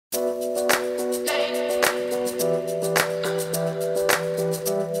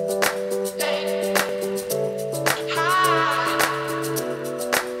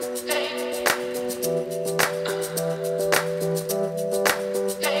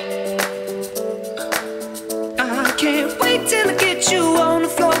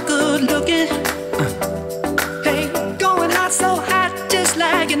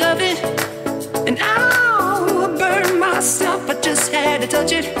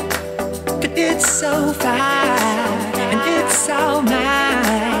touch it, but it's so fine and it's all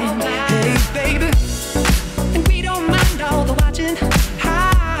mine. Hey baby, and we don't mind all the watching.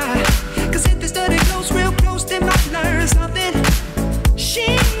 Hi, cause if this dirty close real close, they might learn something.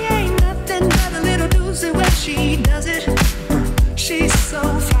 She ain't nothing but a little doozy when she does it. She's so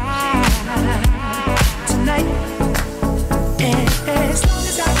fine tonight. And as long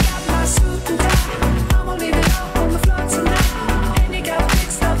as I got my suit and tie, I'm gonna leave it all on the floor tonight. And you got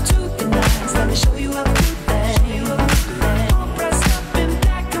fixed up to the nines. Let me show you a few things. All dressed up in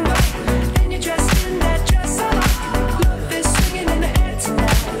black and white, then you're dressed in that dress I like. Love is swinging in the air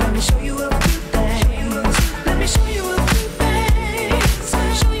tonight. Let me show you a few things. Let me show you a few things.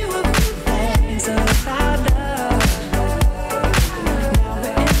 Show you a few things about love. Now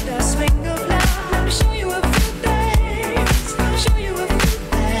we're in the swing of love. Let me show you a few things. Show you a few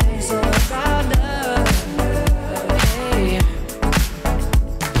things about love. Hey,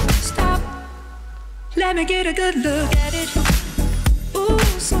 stop. Let me get a good look at it. Ooh,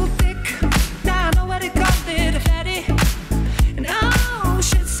 so thick. Now I know what they call it, a fatty. And oh,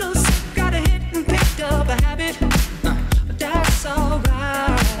 shit, so sick. Got a hit and picked up a habit. But that's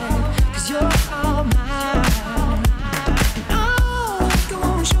alright, cause you're all mine. Oh, go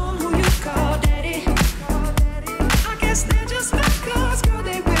on, show 'em who you call daddy. I guess they're just my cause, girl,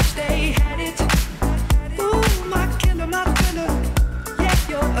 they wish they had it. Ooh, my killer, yeah,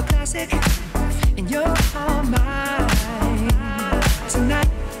 you're a classic. And you're all mine tonight.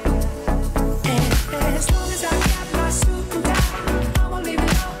 And as long as I got my suit and tie, I won't leave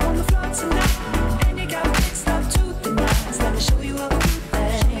it all on the floor tonight. And you got mixed up to the nines. Let me show you a few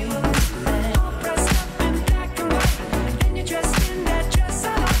things. All dressed up in black and white, then you're dressed in that dress I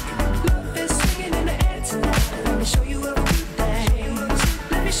like. Love is swinging in the air tonight. Let me show you a few things.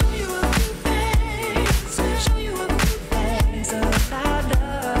 Let me show you a few things. Show you a few things about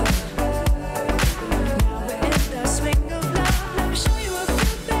love. Now we're in the swing of love. Let me show you a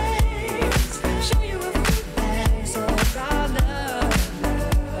few things. Show you a few things about love.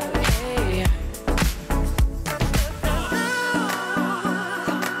 Hey.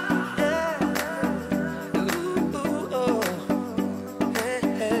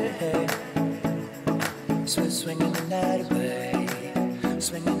 Swinging the night away,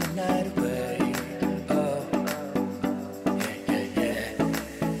 swinging the night away. Oh, yeah.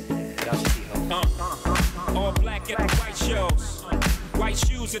 All black at the white shows, white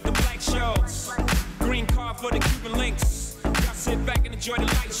shoes at the black shows, green car for the Cuban links. Y'all sit back and enjoy the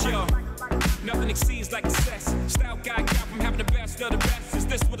light show. Nothing exceeds like success. Style guy got from having the best of the best. Is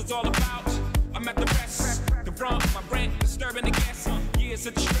this what it's all about? I'm at the rest. The wrong, my rent, disturbing the guests. Years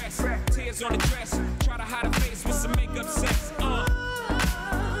of distress, tears on the dress. Try to hide a face with some makeup sex.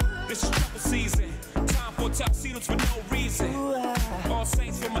 This is trouble season. Time for tuxedos for no reason. All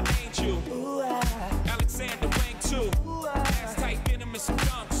saints for my angel. Alexander Wang too. Ass tight denim and some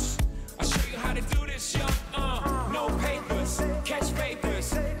dunks. I'll show you how to do this, young. No papers, catch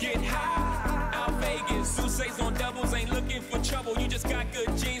vapors, get high. Out Vegas, Sousa's on doubles, ain't looking for trouble. You just got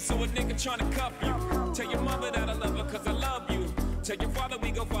good genes, so a nigga tryna cuff you. Tell your mother that I love her, cause I love you. Tell your father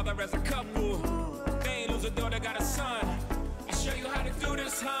we go father as a couple. They ain't lose a daughter, got a son. I'll show you how to do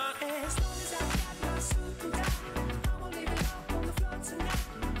this, huh?